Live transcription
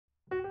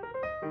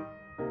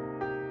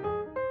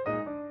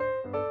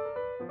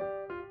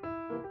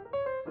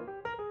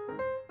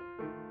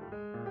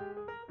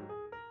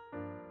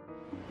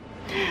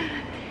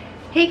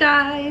Hey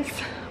guys,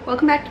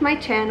 welcome back to my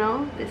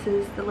channel. This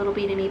is the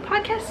Littlebean and Me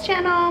podcast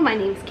channel. My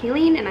name is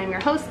Kayleen and I'm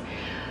your host.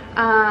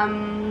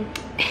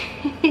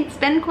 It's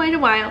been quite a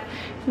while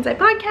since I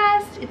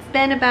podcast. It's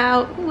been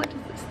about, what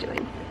is this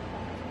doing?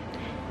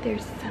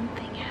 There's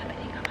something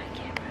happening on my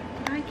camera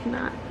that I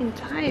cannot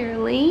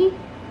entirely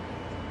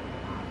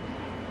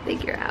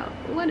figure out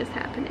what is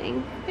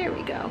happening. There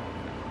we go.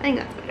 I think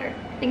that's better.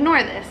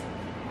 Ignore this.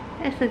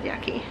 This is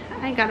yucky.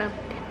 I got a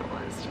pimple.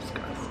 It's just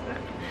gross.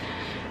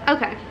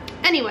 Okay.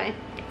 Anyway,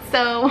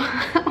 so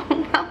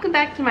welcome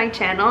back to my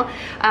channel.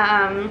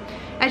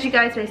 As you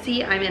guys may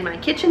see, I'm in my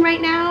kitchen right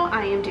now.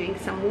 I am doing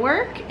some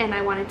work and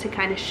I wanted to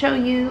kind of show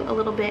you a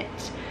little bit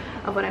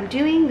of what I'm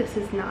doing. This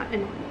is not a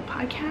normal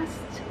podcast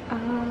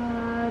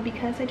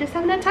because I just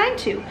haven't had time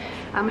to.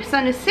 My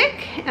son is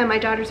sick and my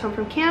daughter's home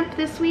from camp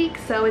this week,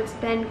 so it's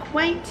been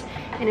quite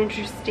an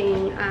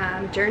interesting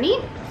journey.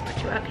 Let's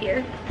put you up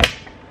here.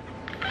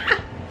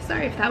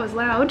 Sorry if that was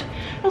loud.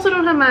 I also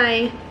don't have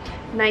my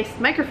nice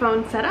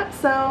microphone set up,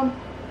 so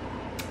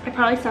I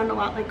probably sound a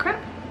lot like crap.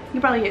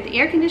 You probably hear the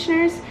air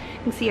conditioners. You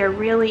can see a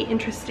really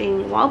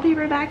interesting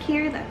wallpaper back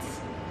here that's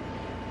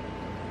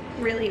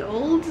really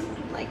old.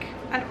 Like,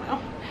 I don't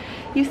know.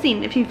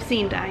 If you've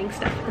seen dying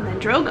stuff. And then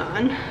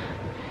Drogon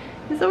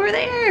is over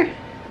there,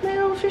 my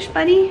little fish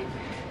buddy.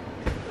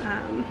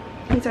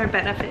 He's our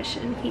betta fish,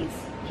 and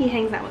he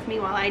hangs out with me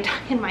while I die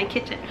in my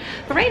kitchen.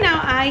 But right now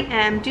I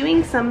am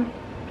doing some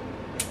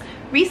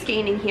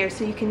rescaling here,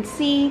 so you can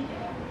see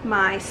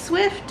my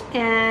Swift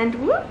and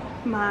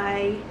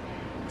my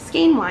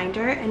skein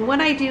winder. And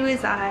what I do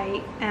is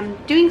I am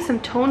doing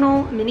some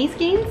tonal mini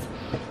skeins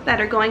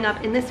that are going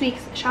up in this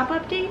week's shop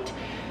update.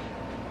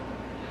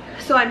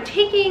 So I'm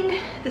taking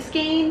the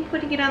skein,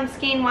 putting it on the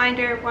skein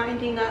winder,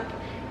 winding up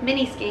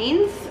mini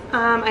skeins.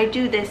 I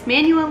do this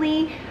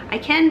manually. I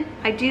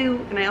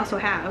do, and I also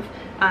have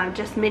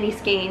just mini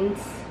skeins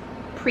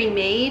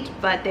pre-made,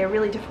 but they're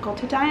really difficult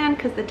to dye on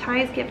because the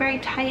ties get very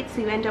tight, so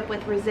you end up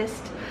with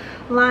resist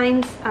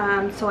lines.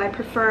 So I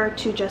prefer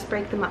to just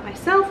break them up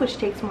myself, which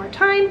takes more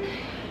time.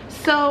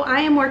 So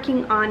I am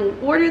working on an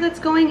order that's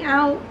going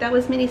out. That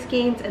was mini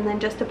skeins, and then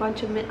just a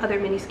bunch of other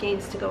mini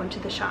skeins to go into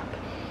the shop.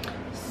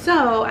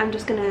 So I'm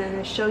just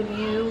gonna show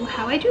you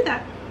how I do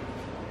that.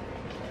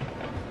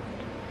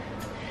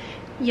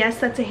 Yes,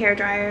 that's a hair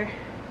dryer.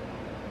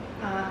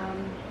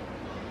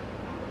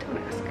 Don't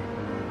ask.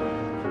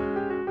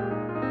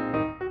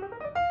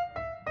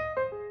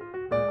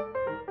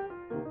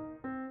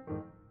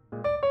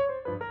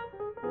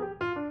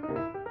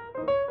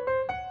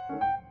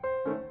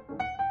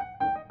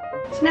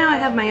 So now I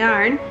have my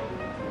yarn.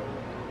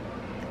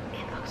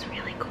 It looks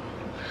really cool.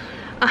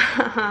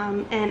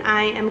 And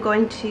I am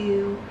going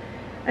to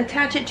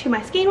attach it to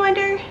my skein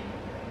winder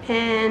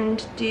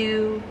and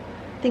I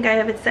think I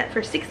have it set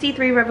for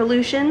 63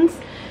 revolutions.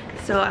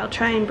 So I'll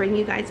try and bring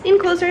you guys in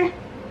closer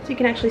so you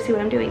can actually see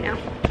what I'm doing now.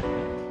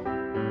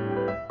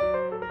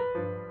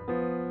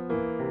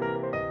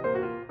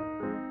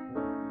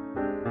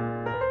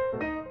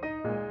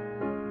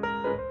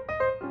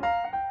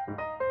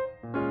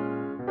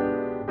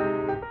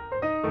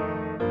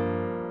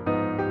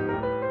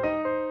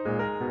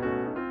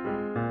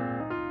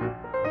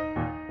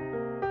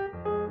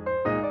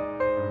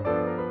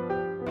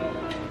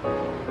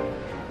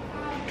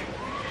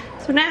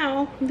 So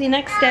now the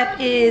next step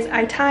is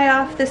I tie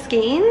off the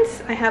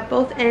skeins. I have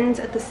both ends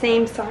at the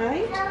same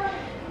side,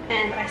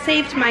 and I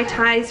saved my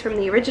ties from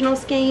the original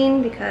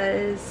skein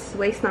because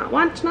waste not,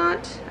 want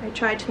not. I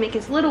tried to make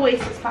as little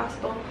waste as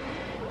possible.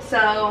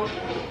 So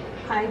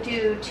I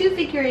do 2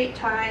 figure-8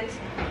 ties,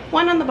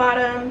 one on the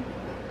bottom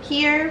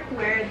here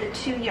where the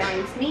 2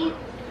 yarns meet.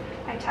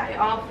 I tie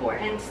all 4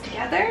 ends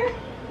together,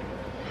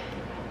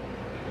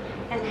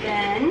 and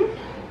then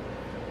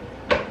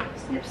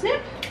snip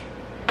snip.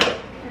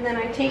 And then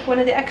I take one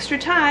of the extra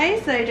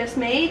ties that I just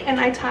made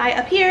and I tie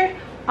up here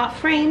off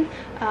frame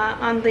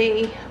on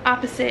the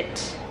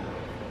opposite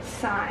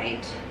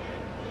side.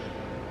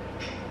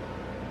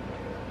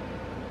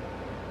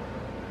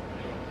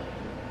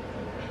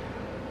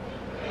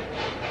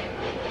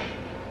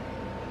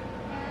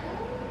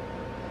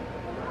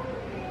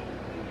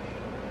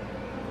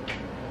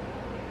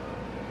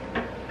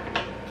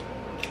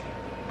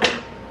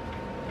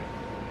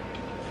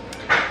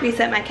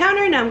 Reset my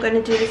counter. Now I'm going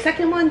to do the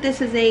second one.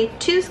 This is a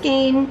 2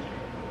 skein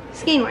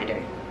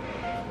winder.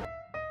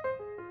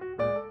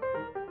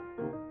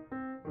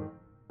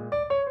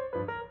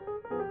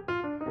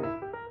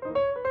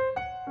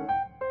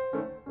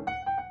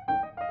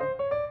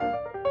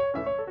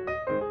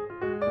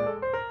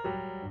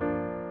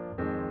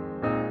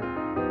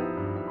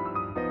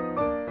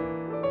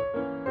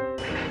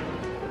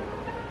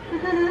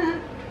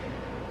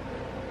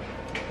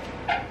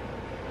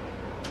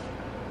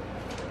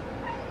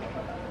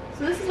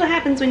 So this is what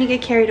happens when you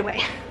get carried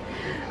away.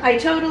 I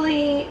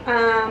totally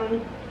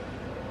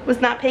was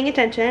not paying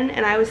attention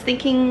and I was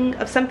thinking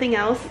of something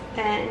else,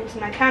 and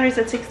my counter's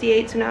at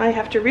 68, so now I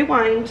have to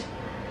rewind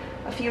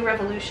a few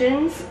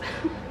revolutions.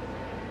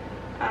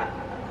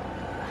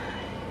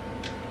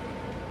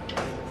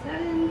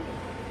 7,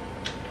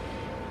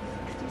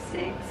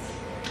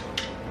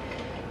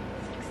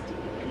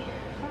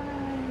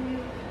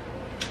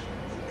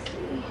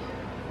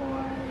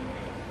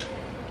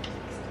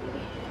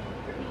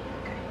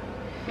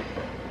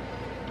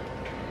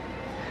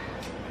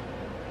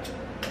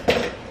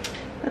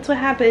 what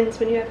happens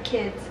when you have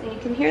kids and you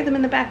can hear them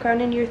in the background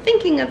and you're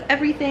thinking of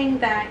everything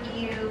that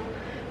you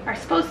are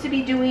supposed to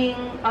be doing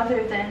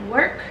other than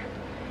work.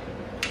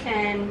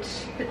 And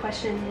the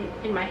question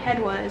in my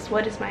head was,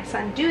 what is my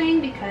son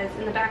doing? Because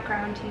in the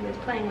background he was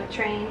playing with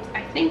trains,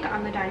 I think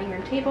on the dining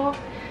room table,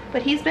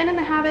 but he's been in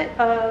the habit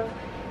of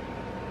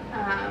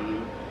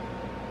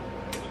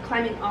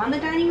climbing on the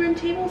dining room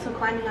table, so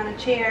climbing on a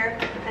chair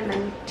and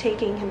then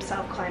taking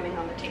himself climbing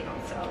on the table.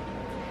 So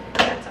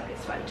that's always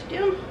fun to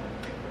do.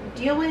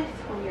 Deal with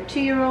when your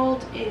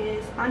 2-year-old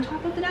is on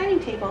top of the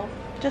dining table,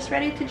 just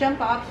ready to jump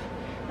off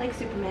like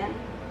Superman.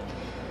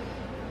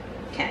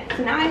 Okay,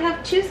 so now I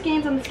have 2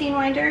 skeins on the skein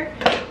winder.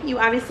 You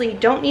obviously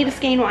don't need a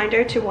skein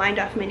winder to wind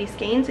off mini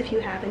skeins if you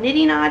have a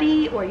niddy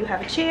noddy, or you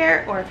have a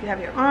chair, or if you have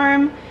your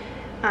arm.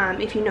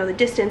 If you know the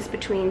distance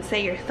between,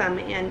 say, your thumb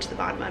and the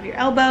bottom of your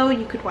elbow,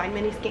 you could wind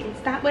mini skeins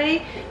that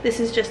way.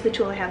 This is just the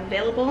tool I have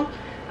available.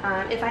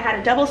 If I had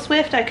a double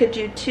swift, I could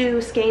do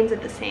 2 skeins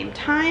at the same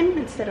time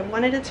instead of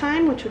 1 at a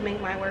time, which would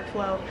make my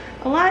workflow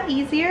a lot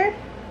easier.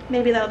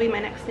 Maybe that'll be my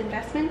next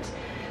investment.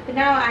 But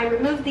now I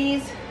remove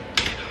these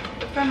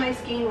from my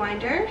skein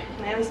winder,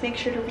 and I always make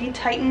sure to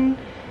retighten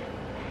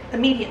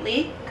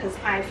immediately because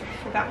I've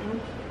forgotten.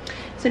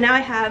 So now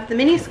I have the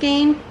mini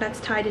skein that's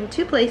tied in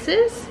 2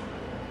 places.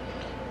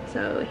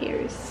 So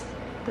here's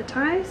the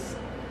ties.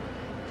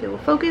 If it will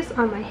focus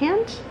on my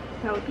hand,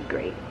 that would be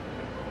great.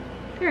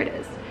 There it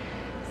is.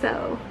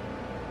 So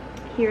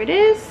here it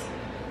is.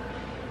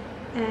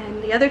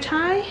 And the other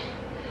tie,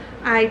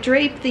 I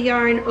drape the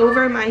yarn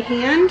over my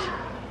hand.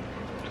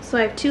 So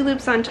I have 2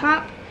 loops on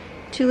top,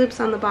 2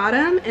 loops on the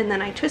bottom, and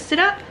then I twist it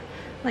up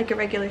like a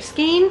regular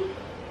skein.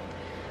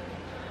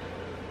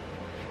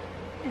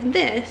 And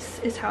this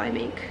is how I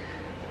make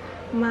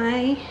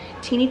my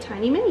teeny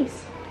tiny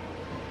minis,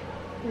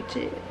 which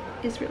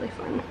is really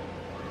fun.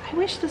 I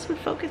wish this would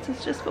focus.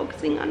 It's just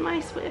focusing on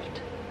my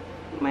Swift,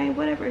 my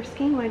whatever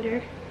skein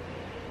winder.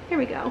 Here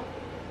we go.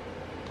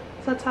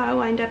 So that's how I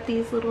wind up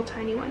these little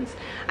tiny ones.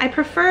 I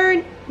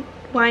prefer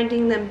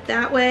winding them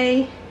that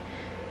way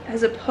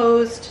as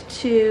opposed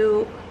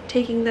to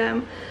taking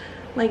them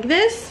like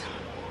this,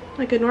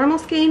 like a normal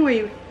skein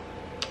where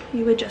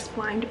you would just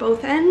wind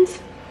both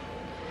ends,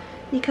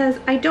 because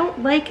I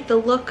don't like the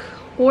look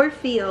or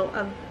feel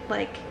of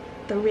like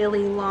the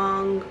really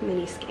long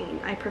mini skein.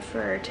 I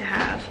prefer to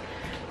have,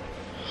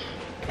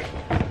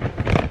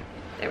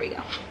 there we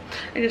go.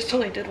 I just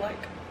totally did like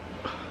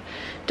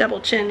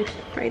double chin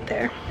right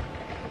there.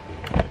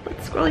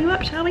 Let's scroll you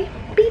up, shall we?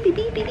 Beep, beep,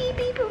 beep, beep, beep,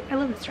 beep. I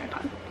love this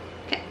tripod.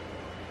 Okay,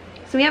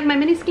 so we have my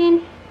mini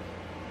skein.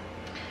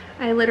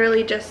 I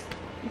literally just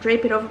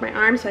drape it over my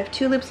arm. So I have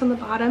 2 loops on the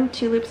bottom,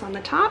 2 loops on the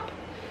top.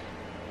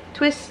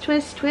 Twist,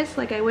 twist, twist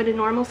like I would a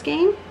normal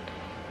skein.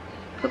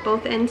 Put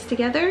both ends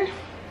together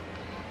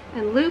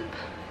and loop.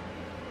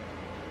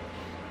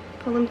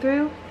 Pull them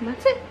through, and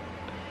that's it.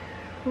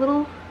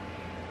 Little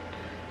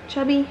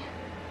chubby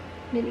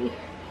mini.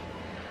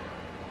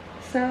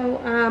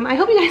 So I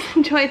hope you guys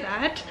enjoyed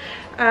that.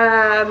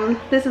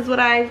 This is what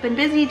I've been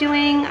busy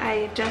doing.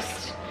 I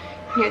just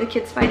hear the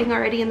kids fighting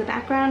already in the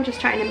background,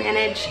 just trying to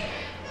manage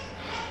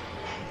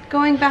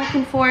going back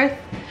and forth.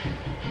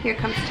 Here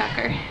comes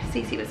Tucker.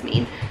 Cece was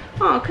mean.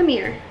 Oh, come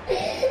here. Come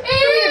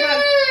here,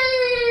 bud.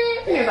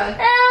 Come here, bud.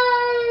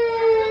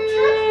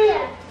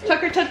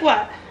 Tucker took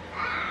what?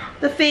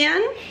 The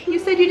fan? You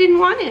said you didn't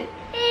want it.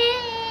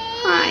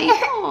 Hi.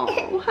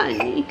 Oh,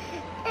 honey.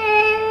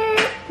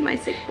 My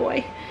sick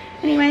boy.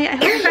 Anyway, I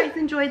hope you guys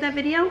enjoyed that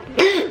video.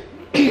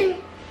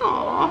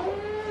 Aw.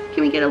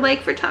 Can we get a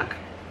leg for Tuck?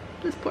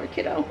 This poor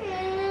kiddo.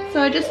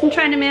 So I just been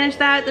trying to manage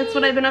that. That's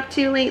what I've been up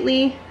to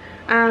lately.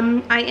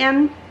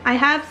 I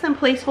have some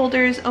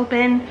placeholders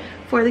open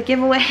for the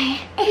giveaway.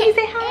 Can you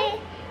say hi?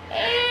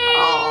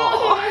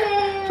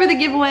 Oh, for the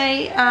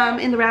giveaway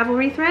in the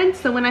Ravelry thread.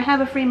 So when I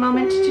have a free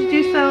moment to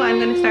do so, I'm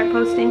going to start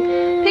posting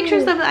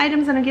pictures of the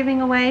items that I'm giving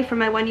away for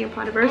my 1-year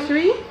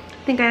anniversary.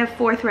 I think I have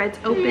 4 threads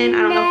open.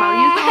 I don't know if I'll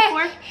use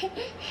all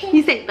 4.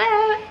 You say,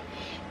 bah.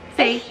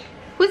 Say,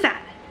 who's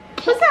that?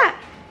 Who's that?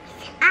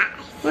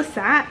 What's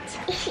that?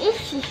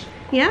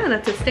 Yeah,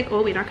 that's a stick.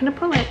 Oh, we're not going to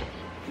pull it.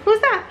 Who's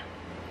that?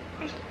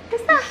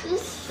 Who's that?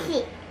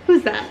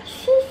 Who's that?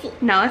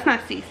 No, that's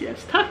not Cece.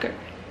 That's Tucker.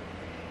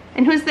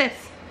 And who's this?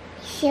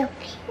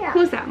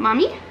 Who's that?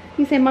 Mommy?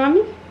 You say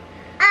mommy?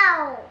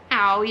 Ow.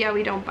 Ow. Yeah,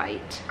 we don't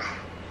bite.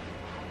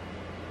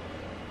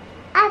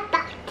 I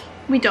bite.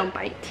 We don't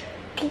bite.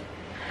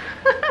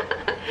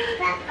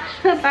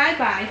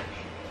 Bye-bye.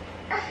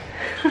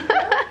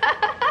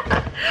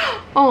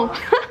 Oh.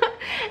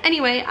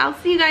 Anyway, I'll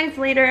see you guys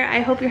later. I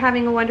hope you're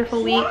having a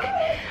wonderful week.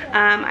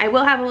 I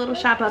will have a little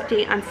shop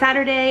update on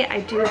Saturday.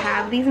 I do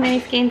have these mini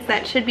skeins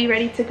that should be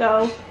ready to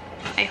go,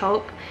 I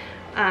hope.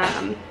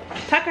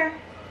 Tucker,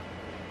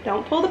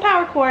 don't pull the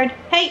power cord.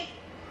 Hey,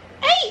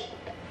 hey,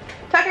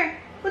 Tucker,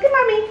 look at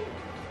mommy.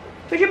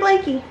 Where's your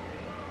blankie?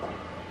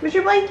 Where's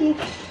your blankie?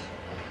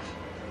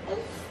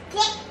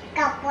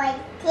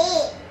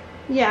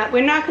 Yeah,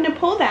 we're not gonna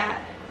pull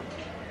that.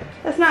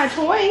 That's not a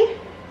toy.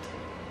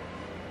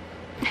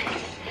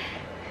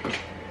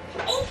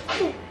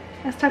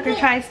 as Tucker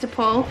tries to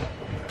pull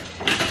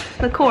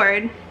the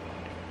cord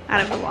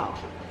out of the wall.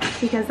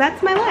 Because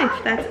that's my life.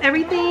 That's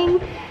everything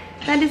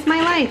that is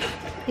my life.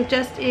 It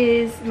just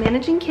is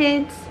managing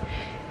kids,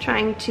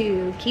 trying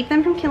to keep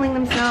them from killing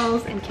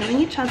themselves and killing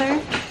each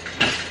other.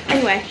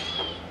 Anyway,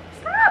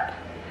 stop!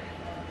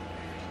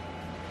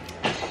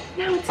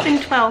 Now it's been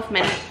 12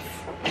 minutes.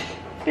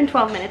 It's been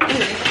 12 minutes.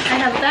 Anyway, I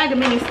have a bag of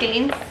mini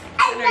skeins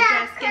that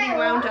are just getting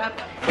wound up.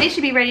 They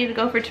should be ready to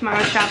go for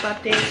tomorrow's shop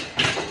update.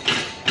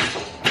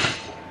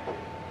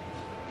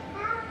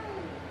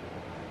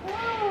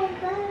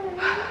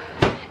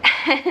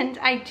 And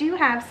I do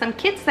have some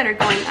kits that are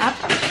going up.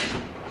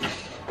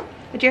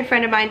 A dear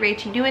friend of mine,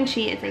 Rachie Dewan,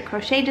 she is a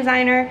crochet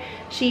designer.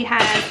 She's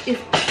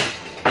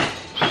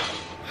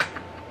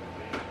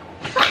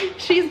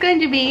going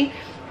to be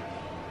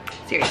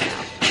serious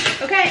now.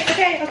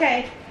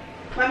 Okay.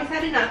 Mommy's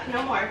had enough.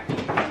 No more.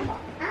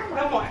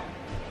 No more.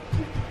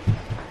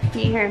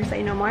 You hear him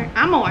say no more?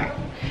 I'm more.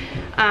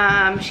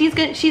 She's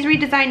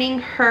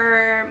redesigning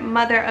her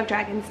Mother of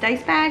Dragons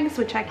dice bags,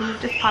 which I can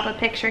just pop a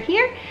picture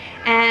here.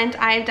 And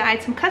I've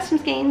dyed some custom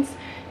skeins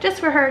just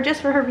for her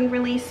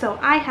re-release. So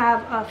I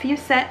have a few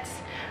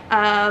sets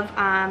of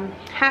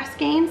half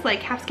skeins,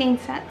 like half skein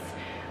sets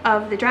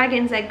of the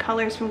Dragon's Egg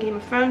colors from Game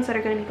of Thrones that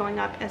are going to be going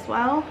up as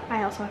well.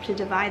 I also have to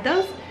divide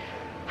those.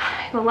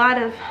 I'm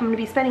going to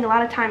be spending a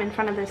lot of time in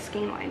front of this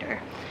skein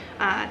winder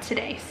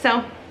today.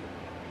 So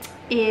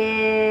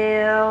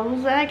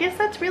I guess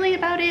that's really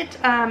about it.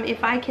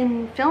 If I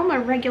can film a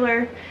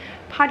regular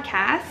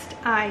podcast,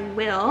 I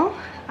will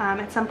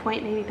at some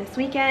point, maybe this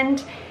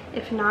weekend.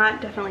 If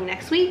not, definitely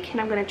next week. And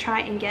I'm going to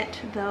try and get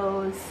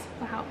those.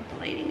 Wow, the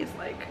lighting is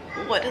like,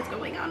 what is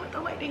going on with the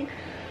lighting?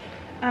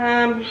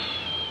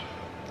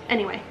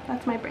 Anyway,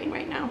 that's my brain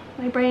right now.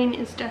 My brain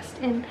is just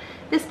in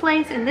this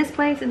place, and this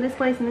place, and this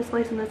place, and this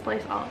place, and this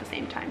place all at the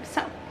same time.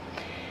 So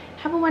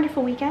have a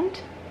wonderful weekend.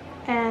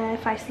 And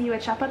if I see you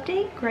at shop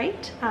update,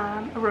 great.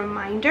 A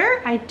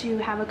reminder, I do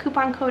have a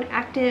coupon code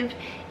active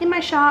in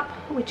my shop,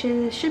 which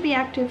should be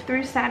active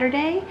through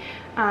Saturday.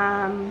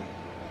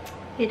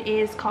 It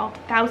is called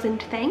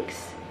 1000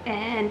 Thanks,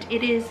 and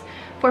it is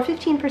for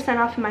 15%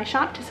 off in my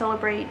shop to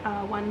celebrate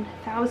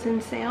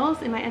 1,000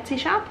 sales in my Etsy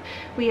shop.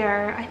 We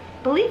are, I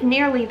believe,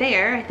 nearly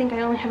there. I think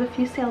I only have a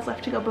few sales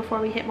left to go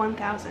before we hit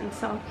 1,000.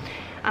 So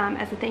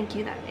as a thank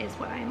you, that is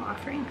what I am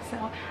offering. So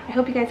I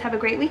hope you guys have a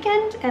great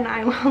weekend, and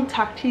I will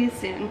talk to you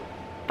soon.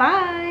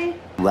 Bye!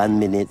 1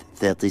 minute,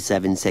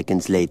 37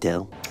 seconds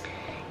later.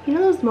 You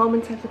know those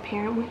moments as a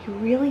parent where you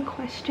really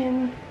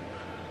question,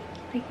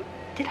 like,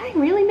 did I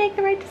really make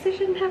the right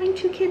decision having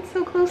two kids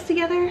so close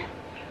together?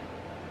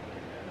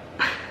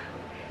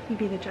 You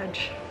be the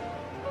judge.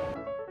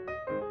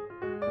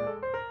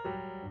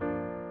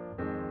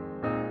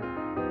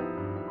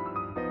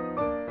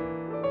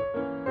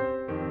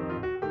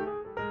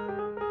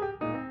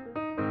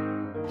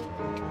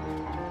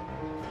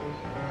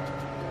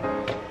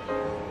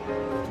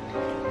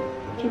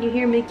 Can you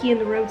hear Mickey and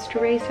the Roadster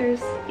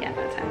Racers? Yeah,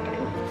 that's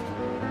happening.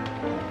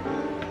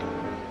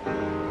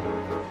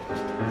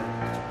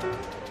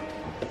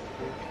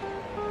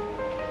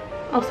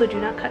 Also, do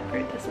not cut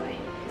fruit this way.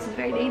 This is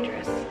very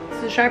dangerous. This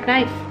is a sharp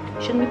knife.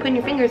 You shouldn't be putting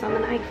your fingers on the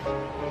knife.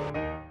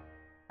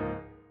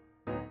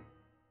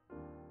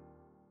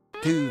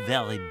 2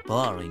 very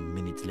boring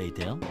minutes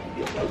later.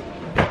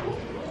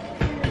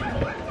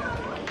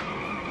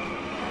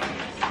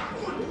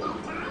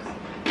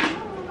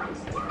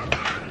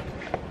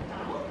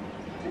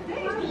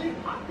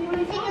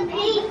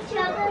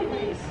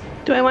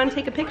 Do I want to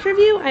take a picture of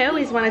you? I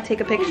always want to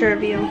take a picture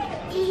of you.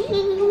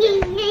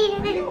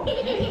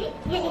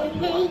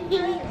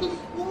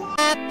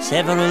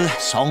 Several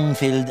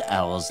song-filled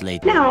hours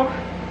later. Now,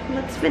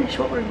 let's finish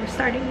what we were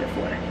starting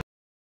before.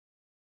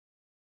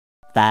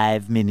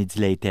 5 minutes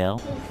later.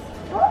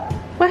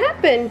 What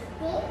happened?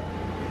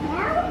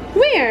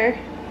 Where?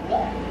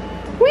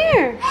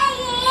 Where?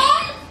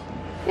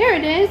 There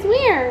it is.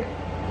 Where?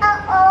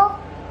 Uh-oh.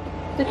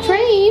 The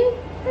train?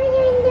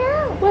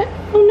 No. What?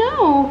 Oh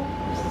no.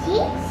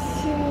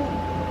 Yes.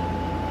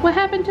 What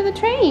happened to the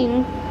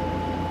train?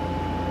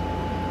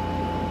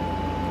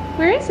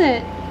 Where is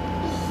it?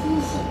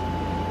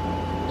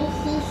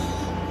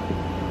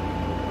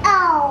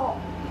 Oh.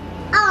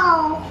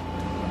 Oh.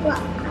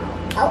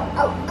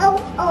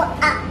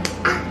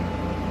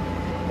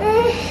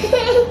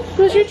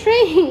 Where's your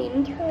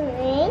train?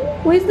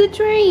 Where's the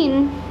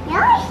train?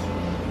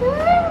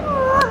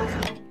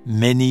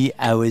 Many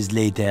hours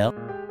later.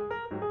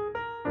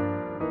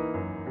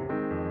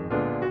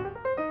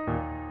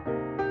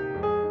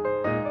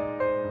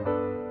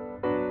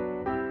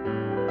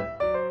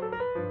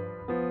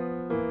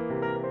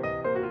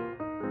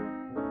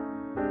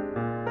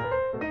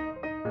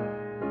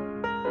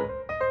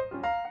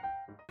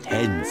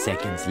 Ten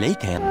seconds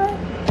later.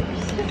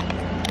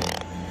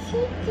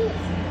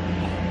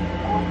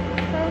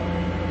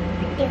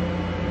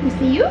 You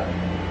see you?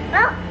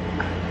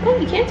 Oh,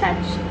 you can't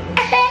touch.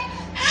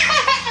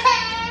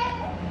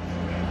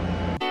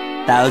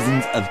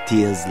 Thousands of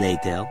tears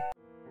later.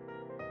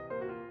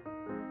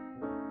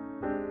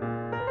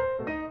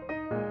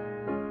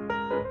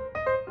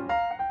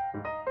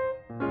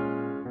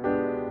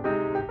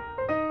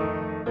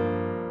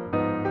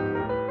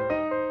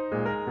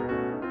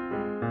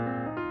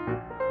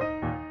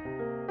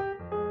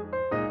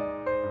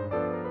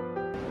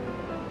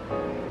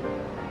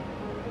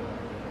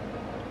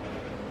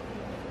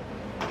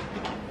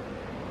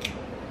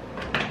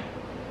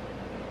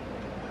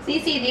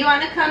 Cece, do you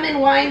want to come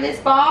and wind this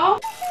ball?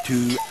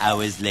 2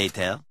 hours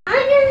later. Are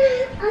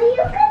you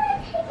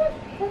gonna take a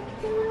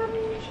picture of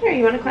me? Sure,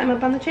 you want to climb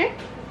up on the chair?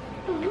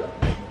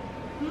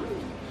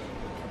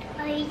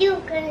 Are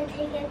you gonna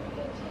take a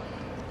picture?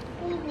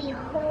 Baby,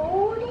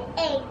 hold the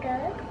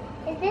anchor.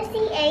 Is this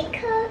the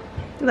anchor?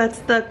 That's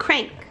the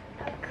crank.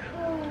 A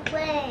cool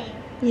way.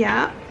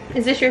 Yeah.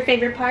 Is this your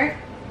favorite part?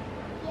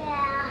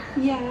 Yeah.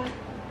 Yeah.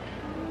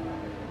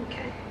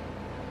 Okay.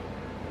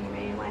 You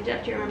ready to wind it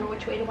up? Do you remember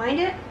which way to wind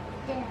it?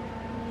 Yeah.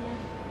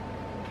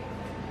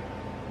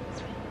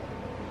 This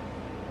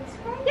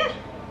way? Yeah.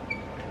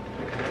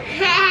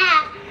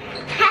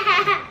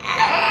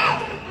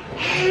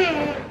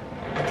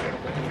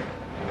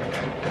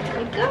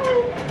 Keep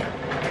going.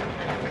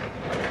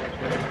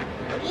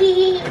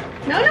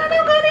 No, go the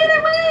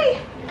other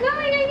way. No,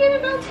 you're gonna get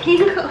it all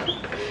tangled.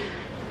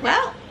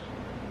 Well,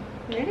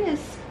 there it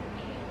is.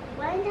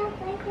 Wind up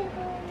like a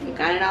You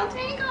got it all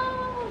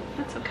tangled.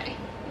 That's okay.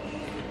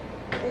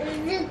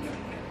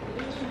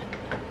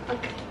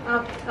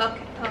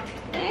 Okay.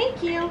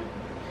 Thank you.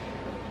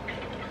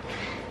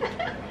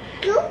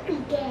 Goofy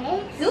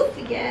guess.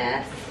 Goofy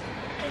guess.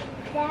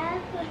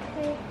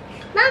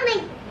 Mommy,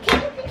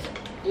 take a picture.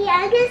 Yeah,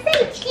 I'm gonna say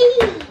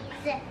cheese.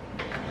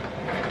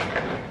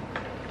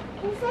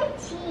 I'm gonna say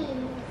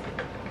cheese.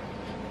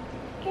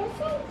 I'm gonna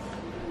say cheese.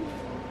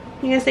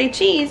 You gonna say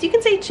cheese? You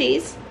can say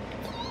cheese.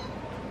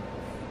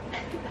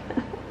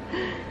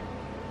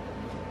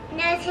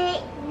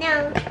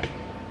 No.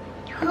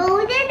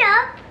 Hold it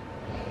up.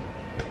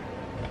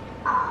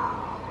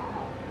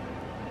 Oh.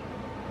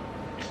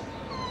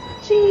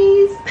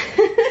 Cheese.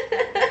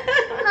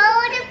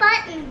 Hold the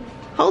button.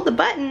 Hold the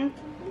button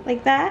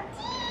like that.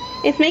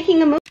 It's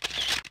making a move.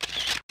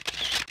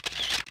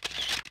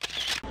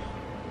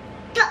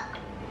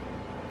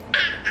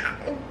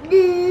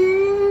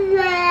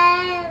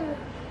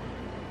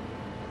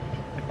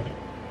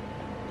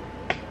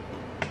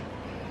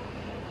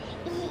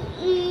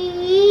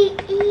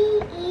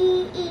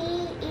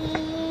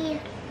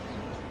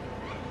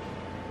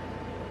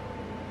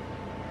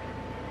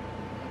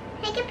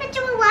 Take a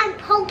picture of one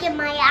poke in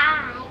my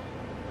eye.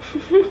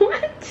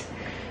 What?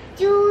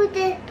 Do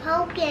the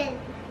poking.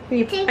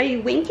 Are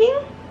you winking?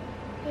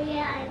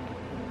 Yeah, I'm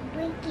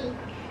winking.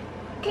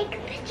 Take a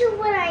picture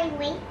when I'm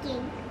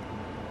winking.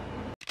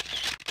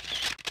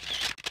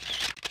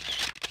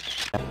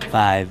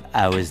 5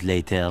 hours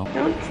later.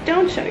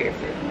 Don't show your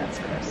food. That's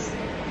gross.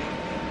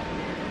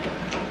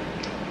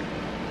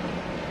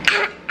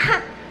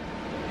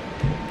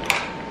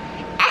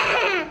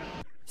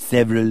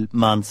 Several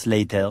months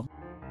later.